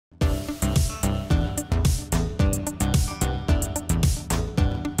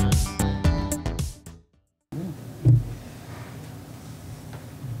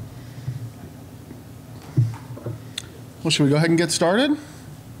Well, should we go ahead and get started?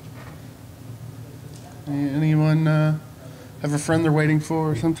 Anyone have a friend they're waiting for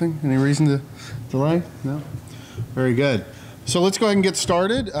or something? Any reason to delay? No? Very good. So let's go ahead and get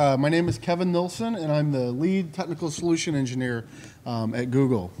started. My name is Kevin Nilson, and I'm the lead technical solution engineer at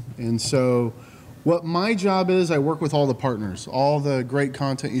Google. And so what my job is, I work with all the partners, all the great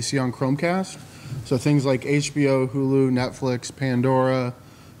content you see on Chromecast. So things like HBO, Hulu, Netflix, Pandora,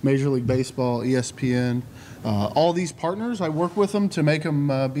 Major League Baseball, ESPN. All these partners, I work with them to make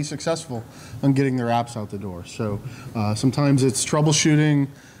them be successful on getting their apps out the door. So sometimes it's troubleshooting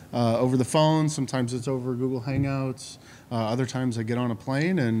over the phone, sometimes it's over Google Hangouts, other times I get on a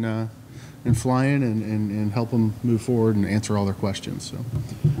plane and fly in and help them move forward and answer all their questions.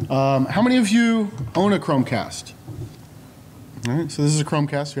 So, how many of you own a Chromecast? All right, so this is a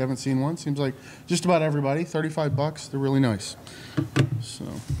Chromecast. If you haven't seen one, seems like just about everybody. $35. They're really nice. So,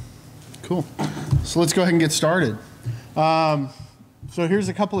 cool. So let's go ahead and get started. So here's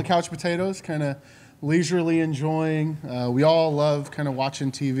a couple of couch potatoes, kind of leisurely enjoying. We all love kind of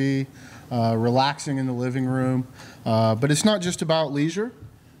watching TV, relaxing in the living room. But it's not just about leisure.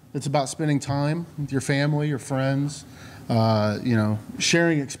 It's about spending time with your family, your friends,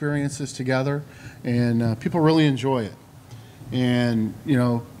 sharing experiences together. And people really enjoy it. And,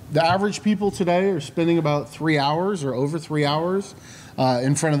 the average people today are spending about 3 hours or over 3 hours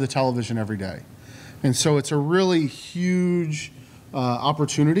in front of the television every day. And so it's a really huge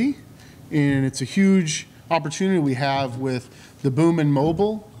opportunity, and it's a huge opportunity we have with the boom in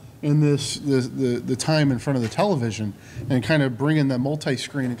mobile and the time in front of the television, and kind of bringing the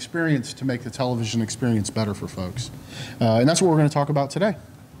multi-screen experience to make the television experience better for folks. And that's what we're going to talk about today.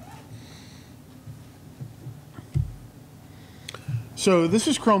 So this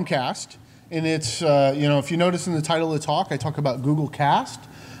is Chromecast, and it's, if you notice in the title of the talk, I talk about Google Cast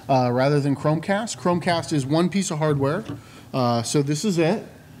rather than Chromecast. Chromecast is one piece of hardware, so this is it.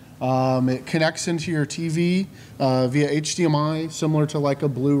 It connects into your TV via HDMI, similar to like a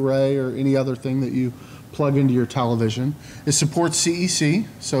Blu-ray or any other thing that you plug into your television. It supports CEC,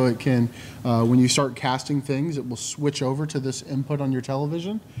 so it can, when you start casting things, it will switch over to this input on your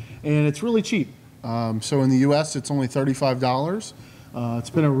television, and it's really cheap. So in the US, it's only $35. It's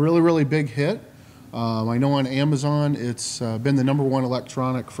been a really, really big hit. I know on Amazon, it's been the #1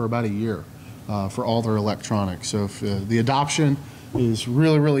 electronic for about a year for all their electronics. So if, the adoption is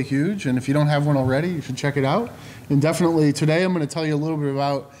really, really huge. And if you don't have one already, you should check it out. And definitely today, I'm going to tell you a little bit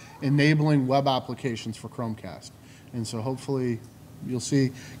about enabling web applications for Chromecast. And so hopefully you'll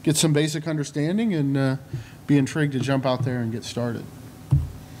get some basic understanding and be intrigued to jump out there and get started.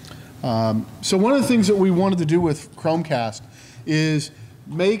 So one of the things that we wanted to do with Chromecast is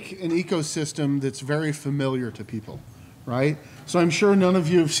make an ecosystem that's very familiar to people, right? So I'm sure none of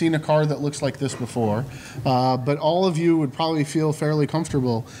you have seen a car that looks like this before, but all of you would probably feel fairly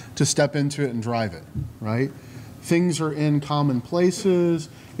comfortable to step into it and drive it, right? Things are in common places,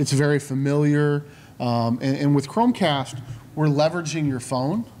 it's very familiar, and with Chromecast, we're leveraging your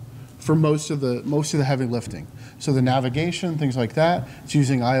phone for most of the heavy lifting. So the navigation, things like that, it's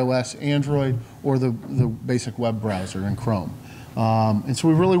using iOS, Android, or the basic web browser in Chrome. And so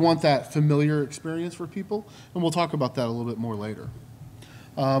we really want that familiar experience for people, and we'll talk about that a little bit more later.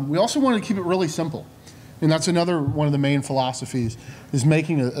 We also want to keep it really simple, and that's another one of the main philosophies, is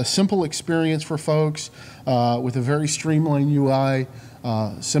making a simple experience for folks with a very streamlined UI,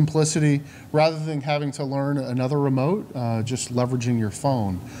 simplicity, rather than having to learn another remote, just leveraging your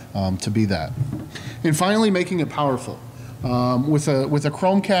phone to be that. And finally, making it powerful. With a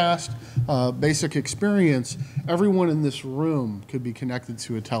Chromecast basic experience, everyone in this room could be connected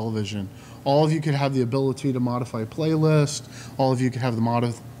to a television. All of you could have the ability to modify playlists. All of you could have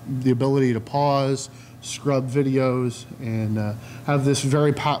the ability to pause, scrub videos, and have this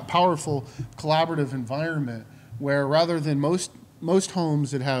very powerful collaborative environment where, rather than most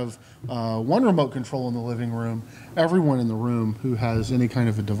homes that have one remote control in the living room, everyone in the room who has any kind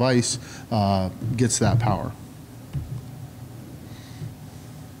of a device gets that power.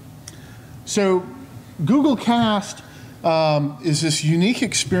 So Google Cast is this unique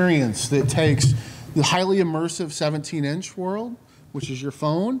experience that takes the highly immersive 17-inch world, which is your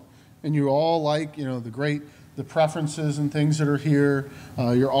phone, and you all like, the preferences and things that are here.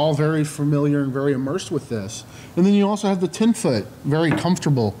 You're all very familiar and very immersed with this. And then you also have the 10-foot, very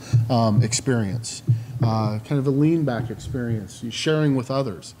comfortable experience, kind of a lean-back experience, you're sharing with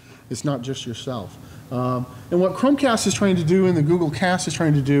others. It's not just yourself. And what Chromecast is trying to do and the Google Cast is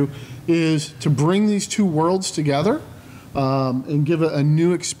trying to do is to bring these two worlds together and give a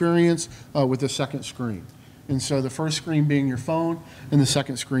new experience with a second screen. And so the first screen being your phone and the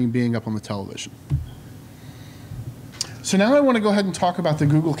second screen being up on the television. So now I want to go ahead and talk about the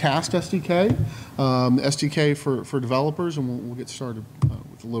Google Cast SDK, the SDK for developers, and we'll get started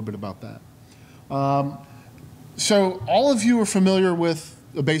with a little bit about that. So all of you are familiar with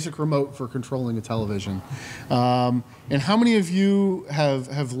a basic remote for controlling a television. And how many of you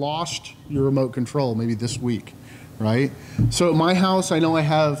have lost your remote control maybe this week, right? So at my house, I know I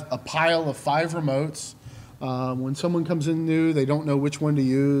have a pile of 5 remotes. When someone comes in new, they don't know which one to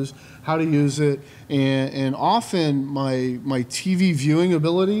use, how to use it, and often my TV viewing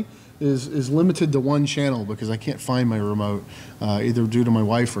ability is limited to one channel because I can't find my remote, either due to my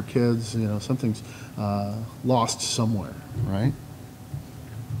wife or kids. You know, something's lost somewhere, right?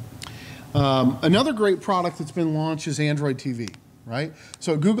 Another great product that's been launched is Android TV, right?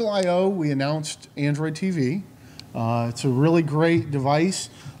 So at Google I/O, we announced Android TV. It's a really great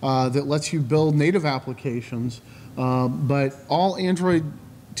device that lets you build native applications, but all Android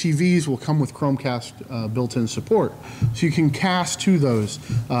TVs will come with Chromecast built-in support. So you can cast to those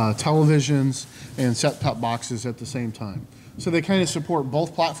televisions and set-top boxes at the same time. So they kind of support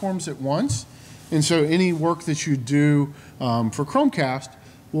both platforms at once, and so any work that you do for Chromecast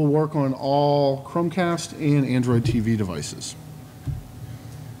will work on all Chromecast and Android TV devices.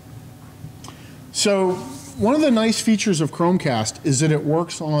 So one of the nice features of Chromecast is that it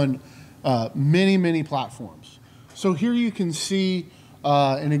works on many platforms. So here you can see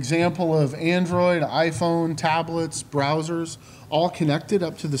an example of Android, iPhone, tablets, browsers, all connected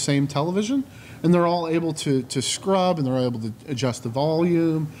up to the same television, and they're all able to scrub, and they're able to adjust the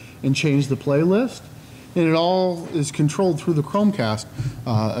volume and change the playlist. And it all is controlled through the Chromecast,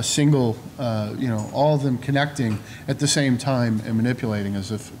 a single, all of them connecting at the same time and manipulating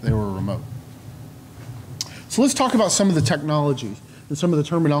as if they were remote. So let's talk about some of the technology and some of the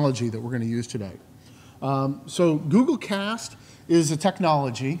terminology that we're going to use today. So Google Cast is a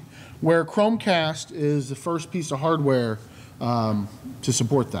technology where Chromecast is the first piece of hardware to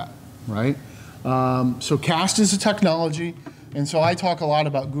support that, right? So Cast is a technology, and so I talk a lot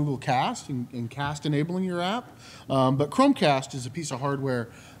about Google Cast and Cast enabling your app, but Chromecast is a piece of hardware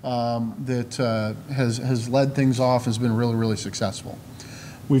that has led things off, has been really successful.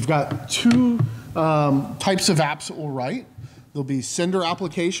 We've got 2 types of apps that we'll write. There'll be sender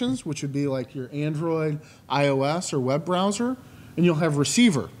applications, which would be like your Android, iOS, or web browser, and you'll have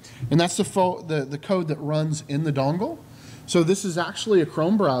receiver, and that's the code that runs in the dongle. So this is actually a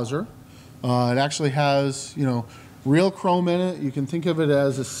Chrome browser. It actually has, real Chrome in it. You can think of it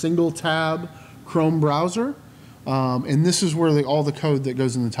as a single tab Chrome browser, and this is where all the code that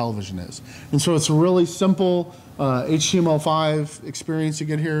goes in the television is. And so it's a really simple HTML5 experience you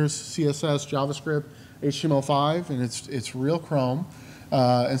get here, CSS, JavaScript, HTML5, and it's real Chrome.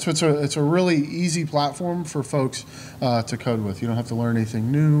 And so it's a really easy platform for folks to code with. You don't have to learn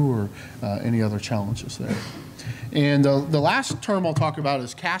anything new or any other challenges there. And the last term I'll talk about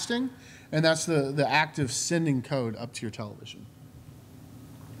is casting, and that's the act of sending code up to your television.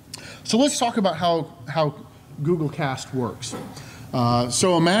 So let's talk about how Google Cast works.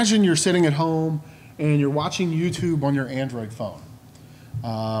 So imagine you're sitting at home and you're watching YouTube on your Android phone.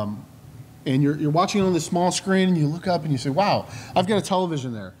 And you're watching on the small screen, and you look up and you say, wow, I've got a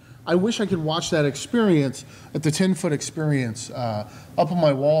television there. I wish I could watch that experience at the 10-foot experience up on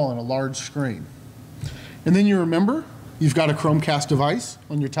my wall on a large screen. And then you remember you've got a Chromecast device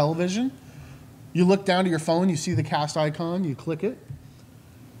on your television. You look down to your phone, you see the cast icon, you click it,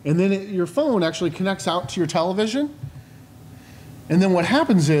 and then your phone actually connects out to your television. And then what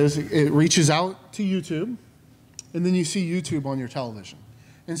happens is it reaches out to YouTube, and then you see YouTube on your television.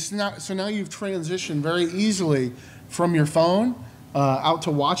 And so now you've transitioned very easily from your phone out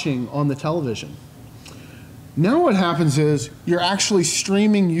to watching on the television. Now what happens is you're actually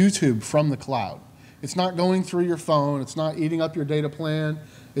streaming YouTube from the cloud. It's not going through your phone. It's not eating up your data plan.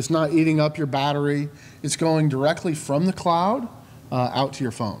 It's not eating up your battery. It's going directly from the cloud out to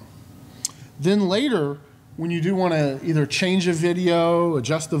your phone. Then later, when you do want to either change a video,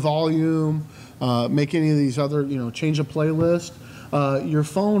 adjust the volume, make any of these other, change a playlist, your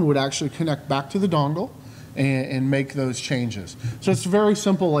phone would actually connect back to the dongle and make those changes. So it's very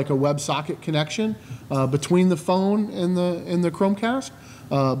simple, like a WebSocket connection between the phone and the Chromecast.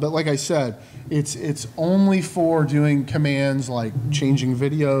 But like I said, it's only for doing commands like changing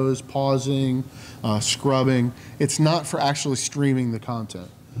videos, pausing, scrubbing. It's not for actually streaming the content.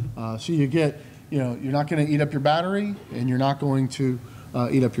 So you get, you're not going to eat up your battery, and you're not going to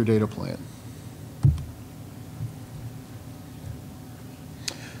eat up your data plan.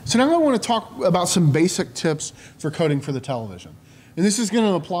 So now I want to talk about some basic tips for coding for the television. And this is going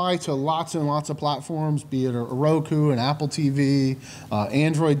to apply to lots and lots of platforms, be it a Roku, an Apple TV,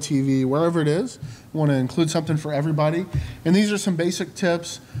 Android TV, wherever it is. We want to include something for everybody. And these are some basic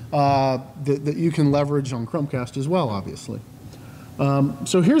tips that you can leverage on Chromecast as well, obviously.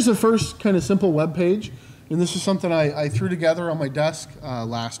 So here's the first kind of simple web page. And this is something I threw together on my desk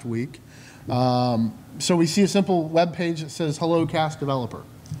last week. So we see a simple web page that says, "Hello, Cast Developer."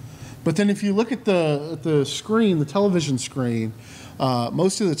 But then if you look at the screen, the television screen,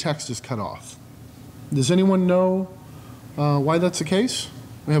 most of the text is cut off. Does anyone know why that's the case?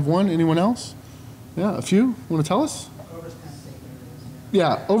 We have one. Anyone else? Yeah, a few. Want to tell us?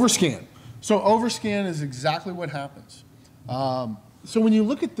 Yeah, overscan. So overscan is exactly what happens. So when you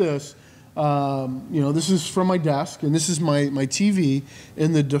look at this, this is from my desk, and this is my TV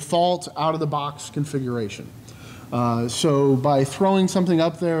in the default out-of-the-box configuration. So by throwing something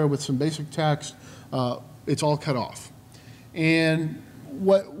up there with some basic text, it's all cut off. And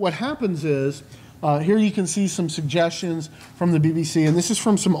what happens is, here you can see some suggestions from the BBC, and this is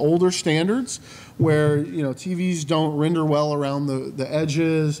from some older standards where TVs don't render well around the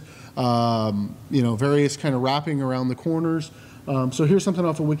edges, various kind of wrapping around the corners. So here's something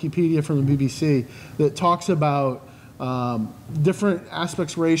off of Wikipedia from the BBC that talks about different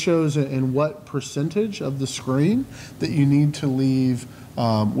aspects ratios and what percentage of the screen that you need to leave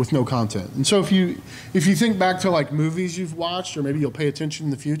with no content. And so if you think back to like movies you've watched, or maybe you'll pay attention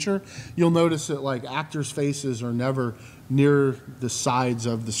in the future, you'll notice that like actors' faces are never near the sides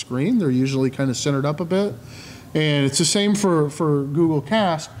of the screen. They're usually kind of centered up a bit. And it's the same for Google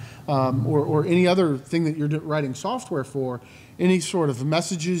Cast or any other thing that you're writing software for. Any sort of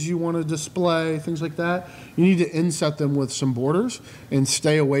messages you want to display, things like that, you need to inset them with some borders and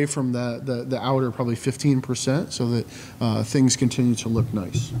stay away from the outer probably 15% so that things continue to look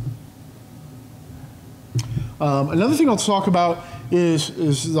nice. Another thing I'll talk about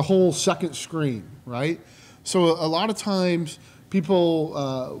is the whole second screen, right? So a lot of times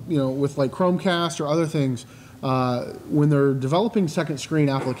people, with like Chromecast or other things, when they're developing second screen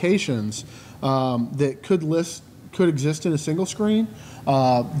applications that could exist in a single screen,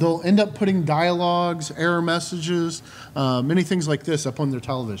 they'll end up putting dialogues, error messages, many things like this up on their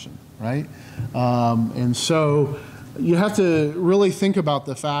television, right? And so you have to really think about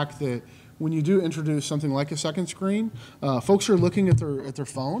the fact that when you do introduce something like a second screen, folks are looking at their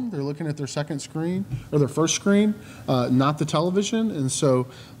phone, they're looking at their second screen or their first screen, not the television, and so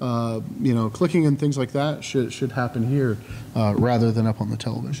clicking and things like that should happen here rather than up on the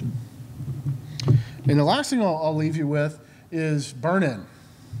television. And the last thing I'll leave you with is burn-in,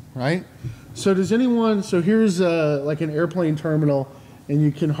 right? So does anyone, so here's like an airplane terminal, and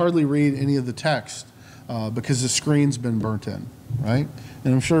you can hardly read any of the text because the screen's been burnt in, right?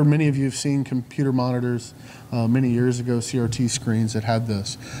 And I'm sure many of you have seen computer monitors many years ago, CRT screens that had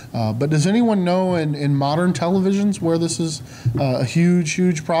this. But does anyone know in modern televisions where this is a huge,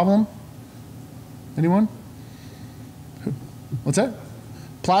 huge problem? Anyone? What's that?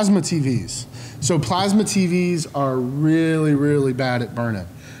 Plasma TVs. So plasma TVs are really, really bad at burn-in.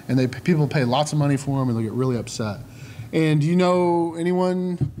 And people pay lots of money for them and they'll get really upset. And do you know,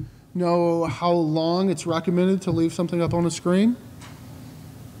 anyone know how long it's recommended to leave something up on a screen?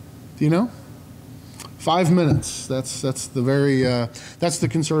 Do you know? 5 minutes. That's the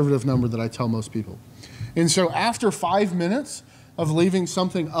conservative number that I tell most people. And so after 5 minutes of leaving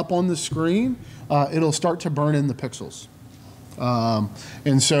something up on the screen, it'll start to burn in the pixels.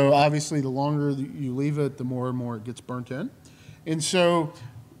 And so obviously the longer you leave it, the more and more it gets burnt in. And so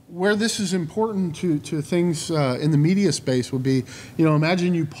where this is important to things in the media space would be,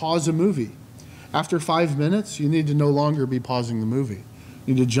 imagine you pause a movie. After 5 minutes, you need to no longer be pausing the movie.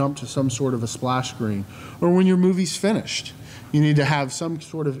 You need to jump to some sort of a splash screen. Or when your movie's finished, you need to have some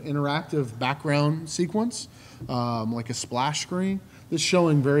sort of interactive background sequence, like a splash screen, that's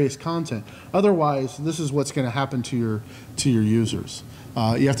showing various content. Otherwise, this is what's going to happen to your users.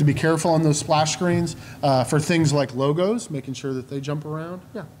 You have to be careful on those splash screens for things like logos, making sure that they jump around.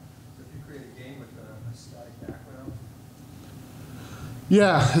 Yeah. If you create a game with a static background.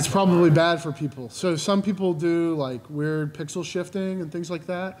 Yeah, it's probably bad for people. So some people do like weird pixel shifting and things like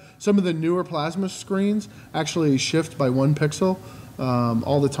that. Some of the newer plasma screens actually shift by 1 pixel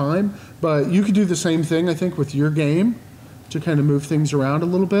all the time. But you could do the same thing, I think, with your game to kind of move things around a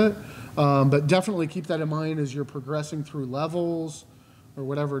little bit. But definitely keep that in mind as you're progressing through levels or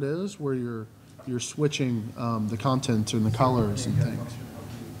whatever it is where you're switching the content and the colors and things.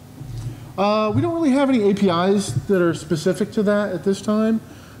 We don't really have any APIs that are specific to that at this time,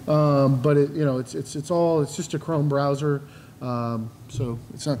 but it's just a Chrome browser, so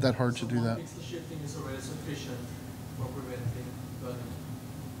it's not that hard to do that. Pixel shifting is already sufficient for preventing but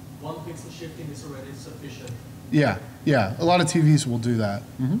one pixel shifting is already sufficient. Yeah, yeah. A lot of TVs will do that.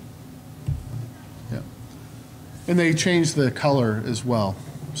 Yeah. And they change the color as well.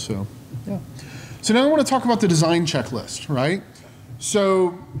 So, yeah. So now I want to talk about the design checklist, right?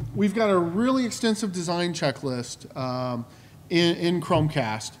 So we've got a really extensive design checklist in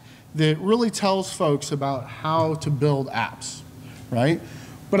Chromecast that really tells folks about how to build apps, right?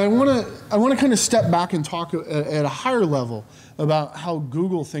 But I want to kind of step back and talk at a higher level about how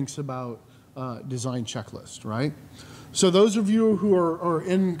Google thinks about design checklist, right? So those of you who are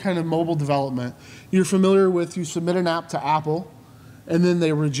in kind of mobile development, you're familiar with you submit an app to Apple, and then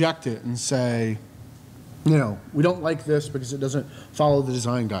they reject it and say, you know, we don't like this because it doesn't follow the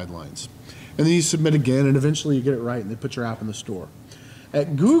design guidelines. And then you submit again, and eventually you get it right, and they put your app in the store.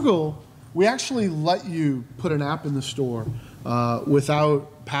 At Google, we actually let you put an app in the store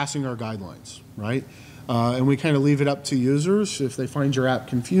without passing our guidelines, right? And we kind of leave it up to users. If they find your app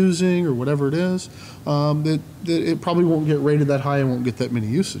confusing or whatever it is, that it probably won't get rated that high and won't get that many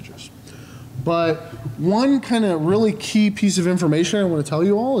usages. But one kind of really key piece of information I want to tell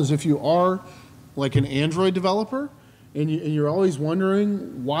you all is if you are like an Android developer and you're always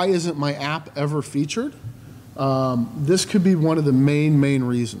wondering, why isn't my app ever featured? This could be one of the main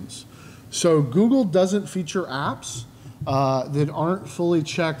reasons. So Google doesn't feature apps that aren't fully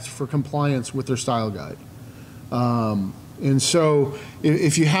checked for compliance with their style guide. And so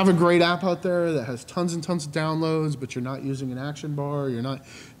if you have a great app out there that has tons and tons of downloads, but you're not using an action bar, you're not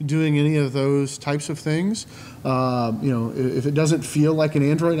doing any of those types of things, you know, if it doesn't feel like an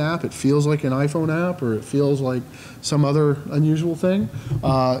Android app, it feels like an iPhone app, or it feels like some other unusual thing,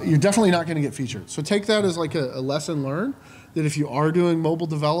 you're definitely not going to get featured. So take that as like a lesson learned, that if you are doing mobile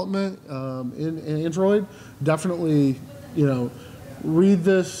development in Android, definitely, you know, read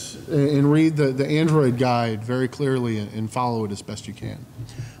this and read the Android guide very clearly and follow it as best you can.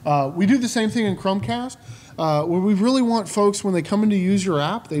 We do the same thing in Chromecast, where we really want folks, when they come in to use your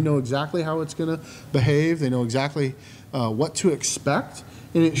app, they know exactly how it's going to behave, they know exactly what to expect,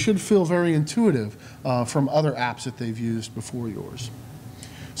 and it should feel very intuitive from other apps that they've used before yours.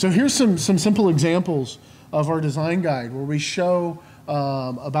 So here's some simple examples of our design guide where we show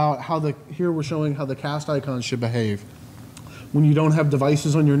about how here we're showing how the cast icons should behave when you don't have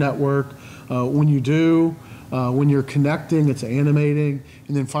devices on your network, when you do, when you're connecting, it's animating,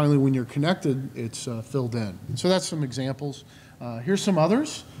 and then finally when you're connected, it's filled in. So that's some examples. Here's some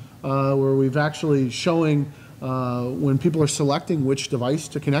others where we've actually showing when people are selecting which device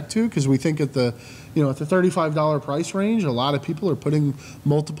to connect to, because we think at the $35 price range, a lot of people are putting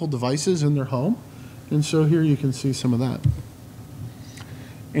multiple devices in their home. And so here you can see some of that.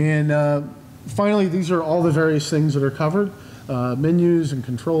 And finally, these are all the various things that are covered. Menus and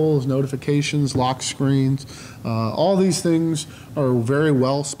controls, notifications, lock screens, all these things are very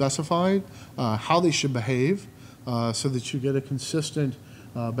well specified, how they should behave, so that you get a consistent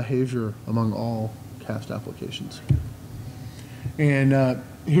behavior among all cast applications. And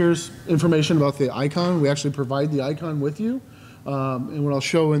here's information about the icon. We actually provide the icon with you. And what I'll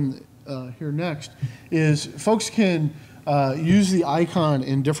show in here next is folks can use the icon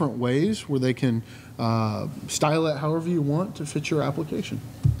in different ways where they can style it however you want to fit your application.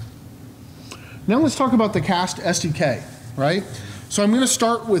 Now let's talk about the Cast SDK, right? So I'm going to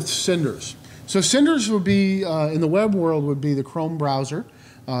start with Cinders. So Cinders would be, in the web world, would be the Chrome browser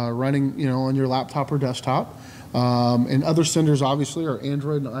running on your laptop or desktop. And other Cinders obviously are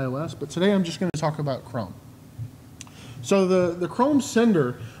Android and iOS, but today I'm just going to talk about Chrome. So the Chrome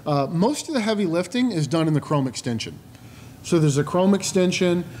Cinder, most of the heavy lifting is done in the Chrome extension. So there's a Chrome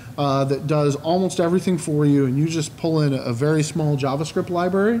extension that does almost everything for you, and you just pull in a very small JavaScript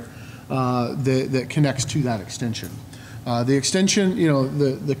library that connects to that extension. The extension,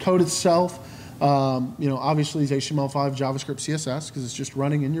 the code itself, obviously is HTML5, JavaScript, CSS, because it's just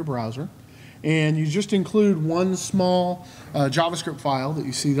running in your browser. And you just include one small JavaScript file that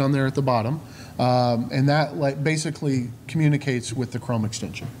you see down there at the bottom, and that basically communicates with the Chrome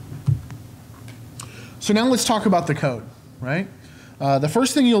extension. So now let's talk about the code. Right? The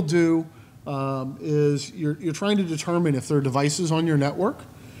first thing you'll do is you're trying to determine if there are devices on your network,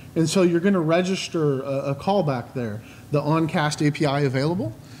 and so you're going to register a callback there, the OnCast API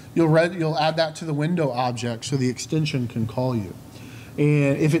available. You'll add that to the window object so the extension can call you.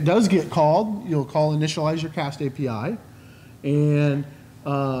 And if it does get called, you'll call initialize your cast API, and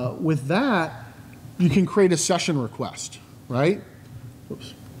with that, you can create a session request, right?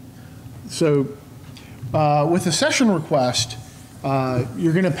 Oops. So with a session request,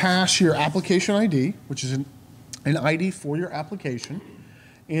 you're going to pass your application ID, which is an ID for your application,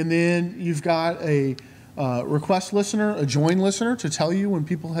 and then you've got a request listener, a join listener to tell you when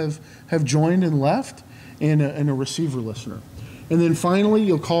people have joined and left, and a receiver listener. And then finally,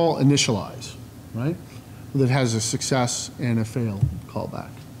 you'll call initialize, right? That has a success and a fail callback.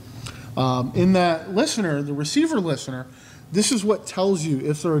 In that listener, the receiver listener, this is what tells you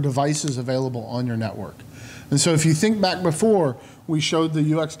if there are devices available on your network. And so if you think back before, we showed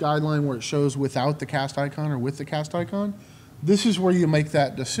the UX guideline where it shows without the cast icon or with the cast icon. This is where you make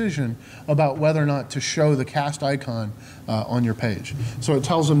that decision about whether or not to show the cast icon on your page. So it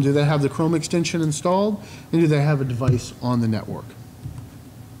tells them, do they have the Chrome extension installed, and do they have a device on the network?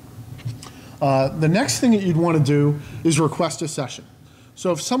 The next thing that you'd want to do is request a session.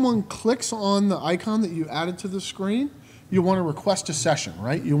 So if someone clicks on the icon that you added to the screen, you want to request a session,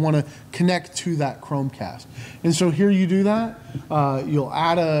 right? You want to connect to that Chromecast. And so here you do that. You'll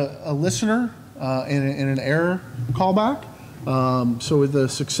add a listener and an error callback. So with the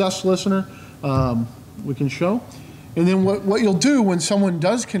success listener, we can show. And then what you'll do when someone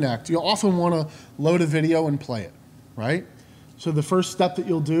does connect, you'll often want to load a video and play it, right? So the first step that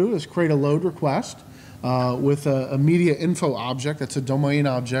you'll do is create a load request with a media info object, that's a domain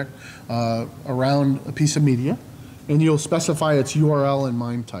object around a piece of media. And you'll specify its URL and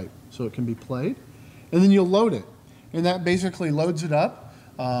MIME type so it can be played. And then you'll load it. And that basically loads it up,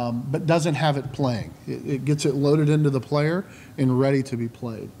 but doesn't have it playing. It gets it loaded into the player and ready to be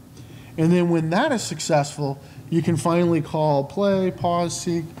played. And then when that is successful, you can finally call play, pause,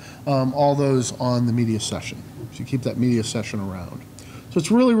 seek, all those on the media session. So you keep that media session around. So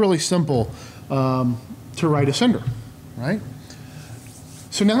it's really, really simple to write a sender, right?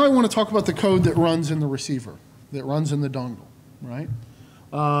 So now I want to talk about the code that runs in the receiver, that runs in the dongle, right?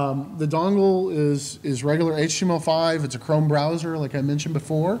 The dongle is regular HTML5. It's a Chrome browser, like I mentioned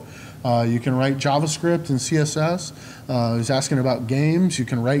before. You can write JavaScript and CSS. I was asking about games. You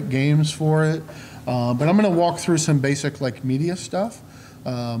can write games for it. But I'm going to walk through some basic like media stuff.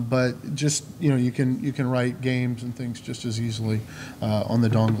 But just, you can write games and things just as easily on the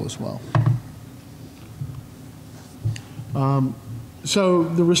dongle as well. So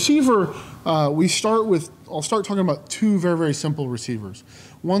the receiver, I'll start talking about two very, very simple receivers.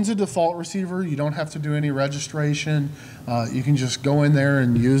 One's a default receiver. You don't have to do any registration. You can just go in there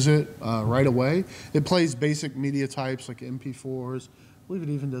and use it right away. It plays basic media types like MP4s. I believe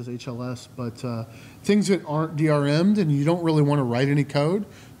it even does HLS, but things that aren't DRM'd and you don't really want to write any code.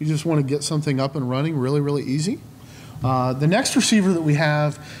 You just want to get something up and running really, really easy. The next receiver that we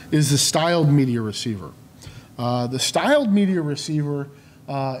have is the styled media receiver. The styled media receiver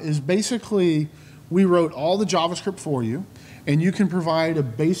is basically, we wrote all the JavaScript for you, and you can provide a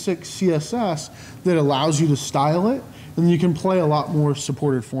basic CSS that allows you to style it, and you can play a lot more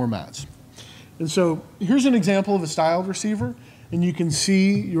supported formats. And so here's an example of a styled receiver, and you can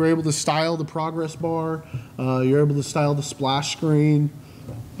see you're able to style the progress bar, you're able to style the splash screen,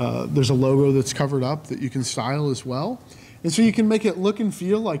 there's a logo that's covered up that you can style as well. And so you can make it look and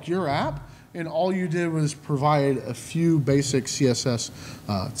feel like your app, and all you did was provide a few basic CSS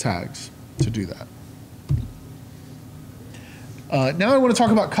tags to do that. Now I want to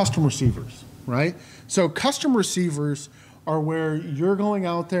talk about custom receivers, right? So custom receivers are where you're going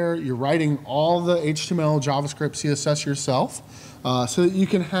out there, you're writing all the HTML, JavaScript, CSS yourself so that you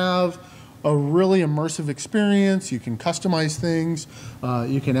can have a really immersive experience. You can customize things.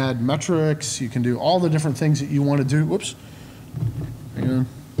 You can add metrics. You can do all the different things that you want to do. Whoops. Hang on.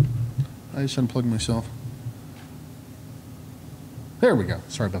 I just unplugged myself. There we go.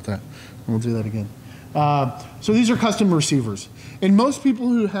 Sorry about that. We'll do that again. So these are custom receivers. And most people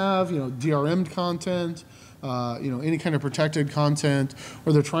who have, DRM'd content, any kind of protected content,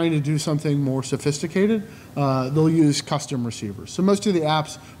 or they're trying to do something more sophisticated, they'll use custom receivers. So most of the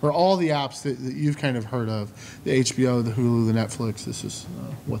apps, or all the apps that you've kind of heard of, the HBO, the Hulu, the Netflix, this is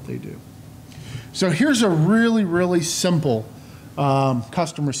what they do. So here's a really, really simple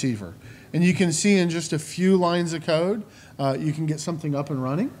custom receiver. And you can see in just a few lines of code, you can get something up and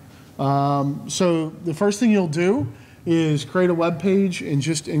running. So the first thing you'll do is create a web page and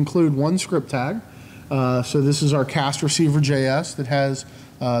just include one script tag. So this is our cast receiver JS that has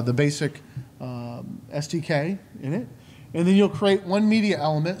the basic SDK in it. And then you'll create one media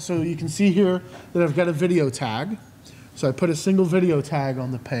element. So you can see here that I've got a video tag. So I put a single video tag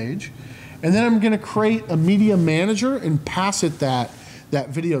on the page. And then I'm going to create a media manager and pass it that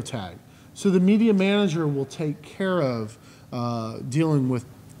video tag. So the media manager will take care of dealing with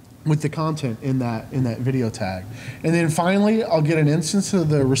the content in that video tag. And then finally, I'll get an instance of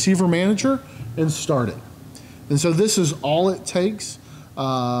the receiver manager and start it. And so this is all it takes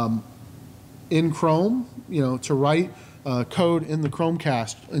in Chrome, to write code in the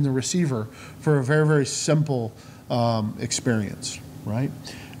Chromecast, in the receiver, for a very, very simple experience, right?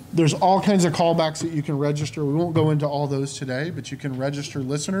 There's all kinds of callbacks that you can register. We won't go into all those today, but you can register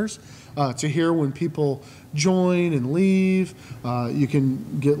listeners to hear when people join and leave. You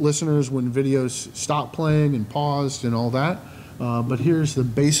can get listeners when videos stop playing and paused and all that. But here's the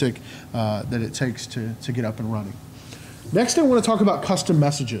basic that it takes to get up and running. Next, I want to talk about custom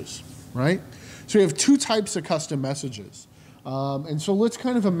messages, right? So we have two types of custom messages. And so let's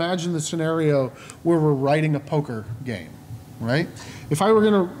kind of imagine the scenario where we're writing a poker game, right? If I were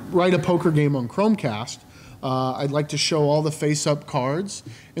going to write a poker game on Chromecast, I'd like to show all the face-up cards,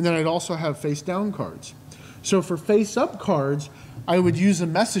 and then I'd also have face-down cards. So for face-up cards, I would use a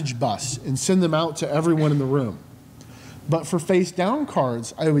message bus and send them out to everyone in the room. But for face-down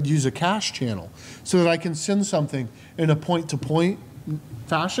cards, I would use a cache channel so that I can send something in a point-to-point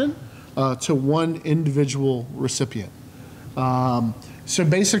fashion to one individual recipient. So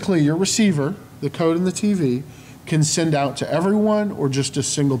basically, your receiver, the code in the TV, can send out to everyone or just a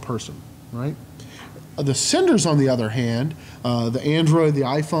single person, right? The senders, on the other hand, the Android, the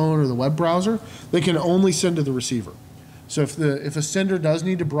iPhone, or the web browser, they can only send to the receiver. So if a sender does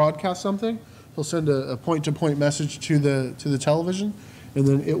need to broadcast something, he'll send a point-to-point message to the television, and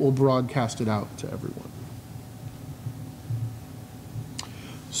then it will broadcast it out to everyone.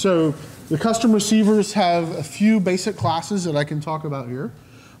 So the custom receivers have a few basic classes that I can talk about here.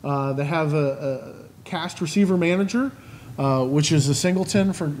 They have a cast receiver manager, which is a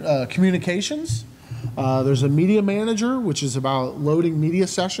singleton for communications. There's a media manager, which is about loading media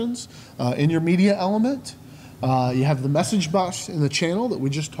sessions in your media element. You have the message bus and the channel that we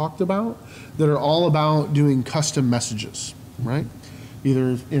just talked about that are all about doing custom messages, right?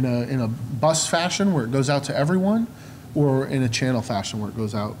 Either in a bus fashion where it goes out to everyone, or in a channel fashion where it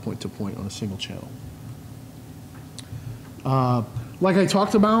goes out point to point on a single channel. Like I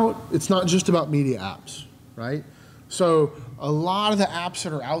talked about, it's not just about media apps, right? So a lot of the apps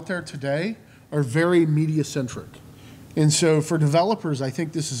that are out there today are very media-centric. And so for developers, I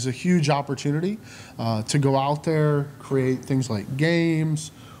think this is a huge opportunity to go out there, create things like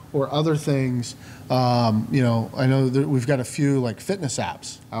games or other things. You know, I know that we've got a few like fitness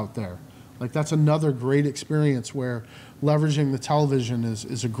apps out there. Like that's another great experience where leveraging the television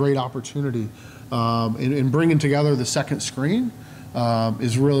is a great opportunity, and bringing together the second screen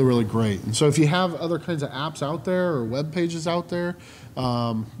is really, really great. And so if you have other kinds of apps out there or web pages out there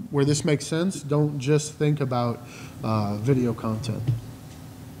where this makes sense, don't just think about video content.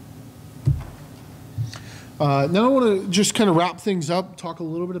 Now I want to just kind of wrap things up, talk a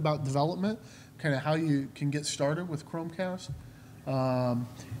little bit about development, kind of how you can get started with Chromecast.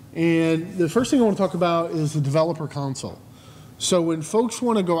 And the first thing I want to talk about is the developer console. So when folks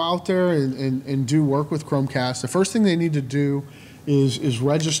want to go out there and do work with Chromecast, the first thing they need to do is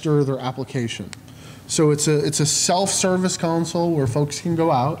register their application. So it's a self-service console where folks can go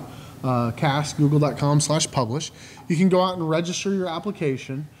out, google.com/publish. You can go out and register your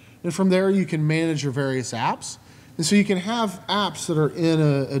application, and from there you can manage your various apps. And so you can have apps that are in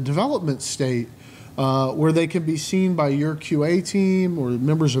a development state where they can be seen by your QA team or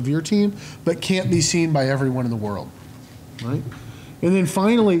members of your team, but can't be seen by everyone in the world, right? And then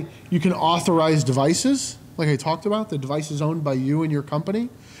finally, you can authorize devices, like I talked about, the devices owned by you and your company,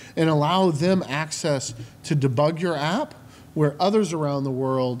 and allow them access to debug your app where others around the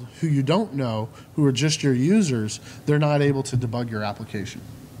world who you don't know, who are just your users, they're not able to debug your application.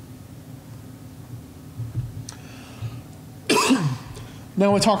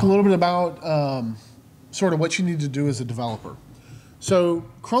 Now we'll talk a little bit about sort of what you need to do as a developer. So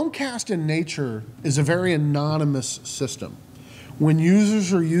Chromecast in nature is a very anonymous system. When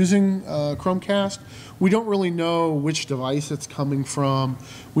users are using Chromecast, we don't really know which device it's coming from.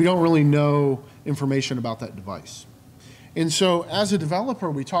 We don't really know information about that device. And so as a developer,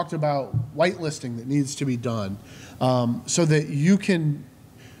 we talked about whitelisting that needs to be done so that you can,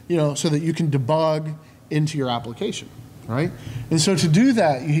 debug into your application, right? And so to do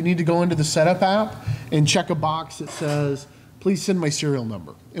that, you need to go into the setup app and check a box that says, please send my serial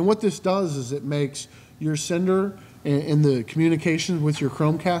number. And what this does is it makes your sender and the communications with your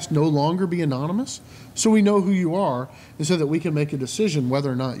Chromecast no longer be anonymous, so we know who you are, and so that we can make a decision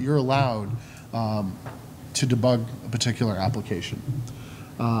whether or not you're allowed to debug a particular application.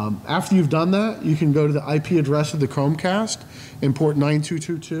 After you've done that, you can go to the IP address of the Chromecast and port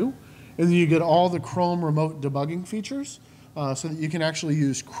 9222, and then you get all the Chrome remote debugging features so that you can actually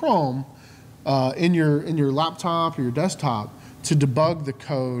use Chrome in your laptop or your desktop to debug the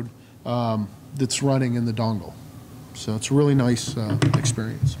code that's running in the dongle. So it's a really nice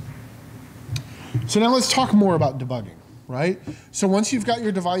experience. So now let's talk more about debugging, right? So once you've got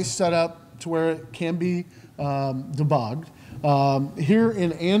your device set up to where it can be debugged, here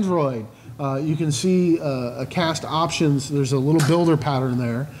in Android, you can see a cast options. There's a little builder pattern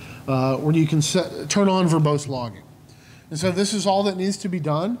there where you can turn on verbose logging. And so this is all that needs to be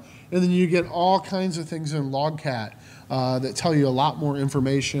done. And then you get all kinds of things in Logcat that tell you a lot more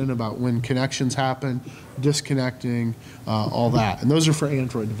information about when connections happen, disconnecting, all that. And those are for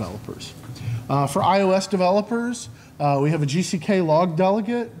Android developers. For iOS developers, we have a GCK log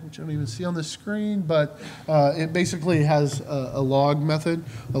delegate, which I don't even see on the screen, but it basically has a log method,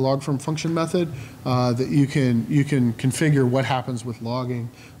 a log from function method that you can configure what happens with logging.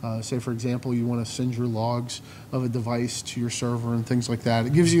 Say, for example, you want to send your logs of a device to your server and things like that.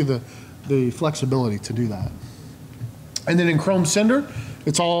 It gives you the flexibility to do that. And then in Chrome Sender,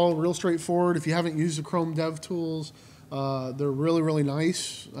 it's all real straightforward. If you haven't used the Chrome Dev tools, they're really, really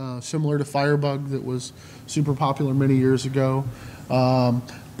nice, similar to Firebug that was super popular many years ago.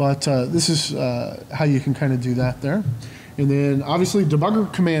 But this is how you can kind of do that there. And then obviously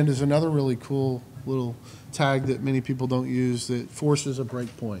debugger command is another really cool little tag that many people don't use that forces a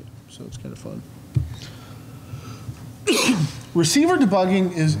breakpoint. So it's kind of fun. Receiver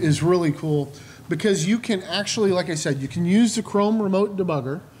debugging is really cool because you can actually, like I said, you can use the Chrome remote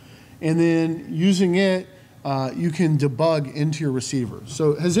debugger, and then using it, you can debug into your receiver.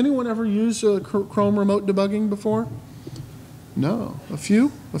 So has anyone ever used Chrome remote debugging before? No, a few?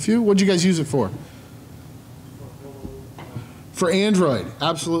 What'd you guys use it for? For Android,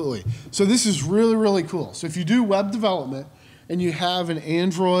 absolutely. So this is really, really cool. So if you do web development and you have an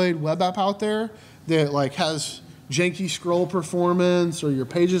Android web app out there that like has janky scroll performance or your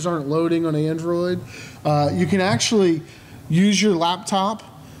pages aren't loading on Android, you can actually use your laptop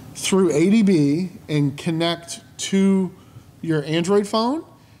through ADB and connect to your Android phone,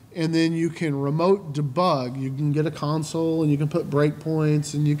 and then you can remote debug. You can get a console and you can put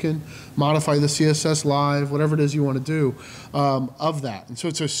breakpoints and you can modify the CSS live, whatever it is you want to do of that. And so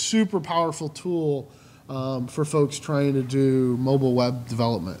it's a super powerful tool for folks trying to do mobile web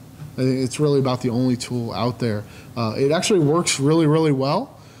development. I think it's really about the only tool out there. It actually works really, really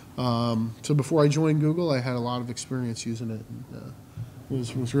well. So before I joined Google, I had a lot of experience using it. And, it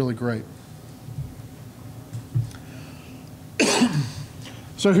was really great.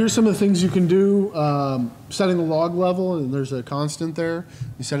 So here's some of the things you can do. Setting the log level, and there's a constant there.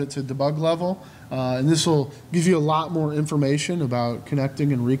 You set it to debug level. And this will give you a lot more information about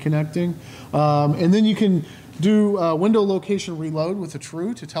connecting and reconnecting. And then you can do window location reload with a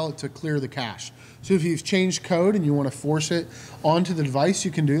true to tell it to clear the cache. So if you've changed code and you want to force it onto the device,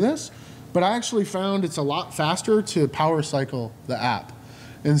 you can do this. But I actually found it's a lot faster to power cycle the app.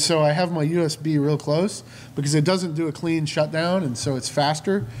 And so I have my USB real close because it doesn't do a clean shutdown, and so it's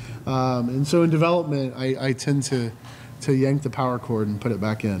faster. And so in development, I tend to yank the power cord and put it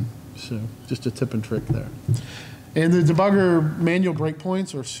back in. So just a tip and trick there. And the debugger manual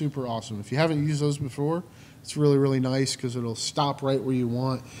breakpoints are super awesome. If you haven't used those before, it's really, really nice because it'll stop right where you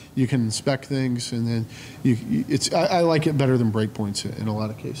want. You can inspect things, and then I like it better than breakpoints in a lot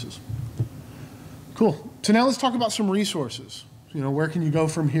of cases. Cool. So now let's talk about some resources. Where can you go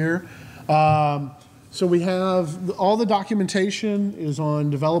from here? So we have all the documentation is on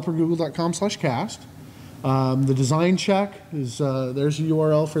developergoogle.com/cast. The design check is there's a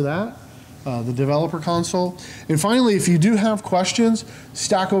URL for that. The developer console. And finally, if you do have questions,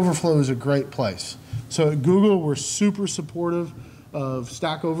 Stack Overflow is a great place. So at Google, we're super supportive of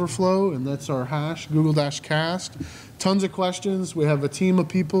Stack Overflow, and that's our hash, Google-cast. Tons of questions. We have a team of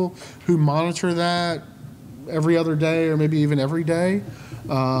people who monitor that every other day or maybe even every day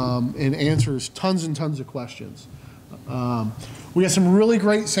and answers tons and tons of questions. We have some really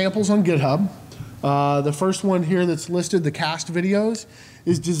great samples on GitHub. The first one here that's listed, the cast videos,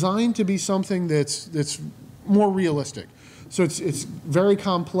 is designed to be something that's more realistic. So it's very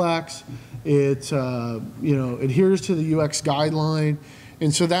complex. It adheres to the UX guideline.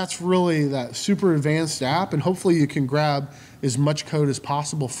 And so that's really that super advanced app, and hopefully you can grab as much code as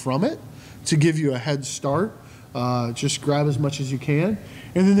possible from it to give you a head start. Just grab as much as you can.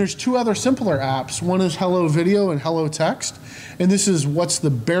 And then there's two other simpler apps. One is Hello Video and Hello Text. And this is what's the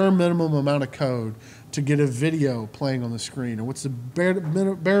bare minimum amount of code to get a video playing on the screen, or what's the bare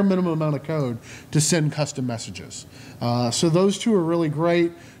minimum amount of code to send custom messages. So those two are really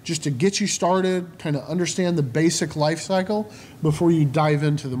great just to get you started, kind of understand the basic life cycle before you dive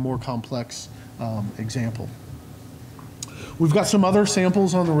into the more complex example. We've got some other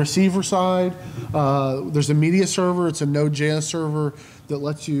samples on the receiver side. There's a media server. It's a Node.js server that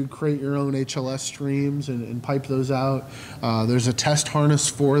lets you create your own HLS streams and pipe those out. There's a test harness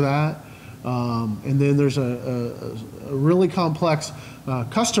for that. And then there's a really complex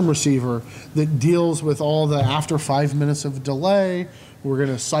custom receiver that deals with all the after 5 minutes of delay. We're going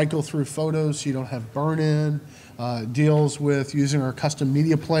to cycle through photos so you don't have burn-in. Deals with using our custom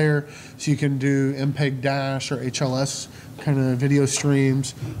media player so you can do MPEG Dash or HLS kind of video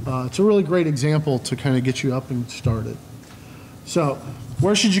streams. It's a really great example to kind of get you up and started. So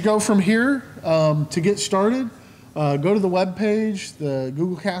where should you go from here to get started? Go to the web page, the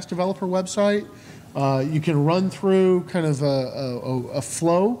Chromecast developer website. You can run through kind of a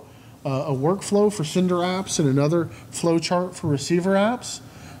flow, a workflow for sender apps and another flow chart for receiver apps.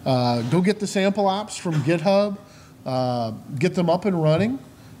 Go get the sample apps from GitHub. Get them up and running.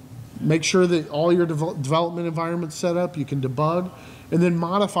 Make sure that all your development environment's set up. You can debug, and then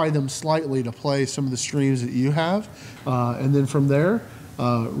modify them slightly to play some of the streams that you have. And then from there,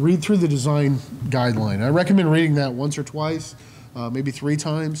 read through the design guideline. I recommend reading that once or twice, maybe 3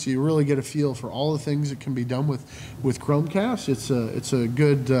 times, so you really get a feel for all the things that can be done with Chromecast. It's a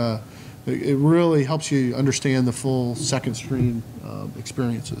good. It really helps you understand the full second stream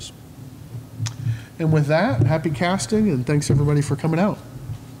experiences. And with that, happy casting, and thanks everybody for coming out.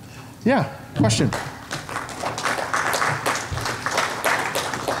 Yeah, question?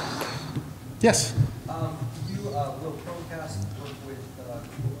 Yes? Will Chromecast work with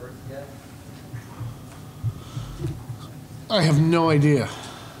Google Earth yet? I have no idea.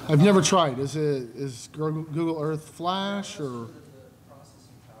 I've never tried. Is Google Earth Flash or?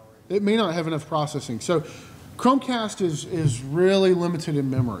 It may not have enough processing. So Chromecast is really limited in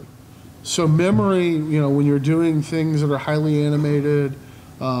memory. So memory, when you're doing things that are highly animated,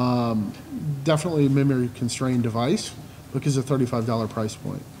 definitely memory constrained device because of $35 price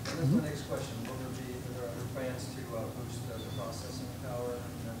point. That's the next question. Are there other plans to boost the processing power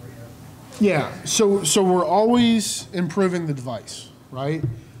and memory? Yeah, so we're always improving the device, right?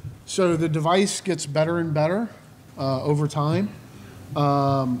 So the device gets better and better over time,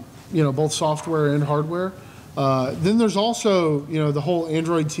 both software and hardware. Then there's also, the whole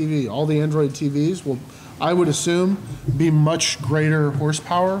Android TV. All the Android TVs will, I would assume, be much greater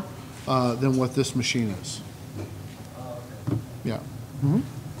horsepower than what this machine is. Okay. Yeah. Mm-hmm.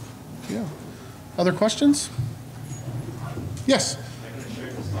 Yeah. Other questions? Yes.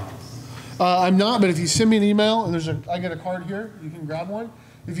 I'm not, but if you send me an email, and I get a card here, you can grab one.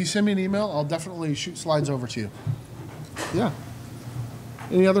 If you send me an email, I'll definitely shoot slides over to you. Yeah.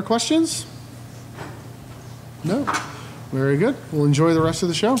 Any other questions? No. Very good. We'll enjoy the rest of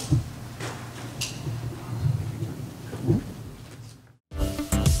the show.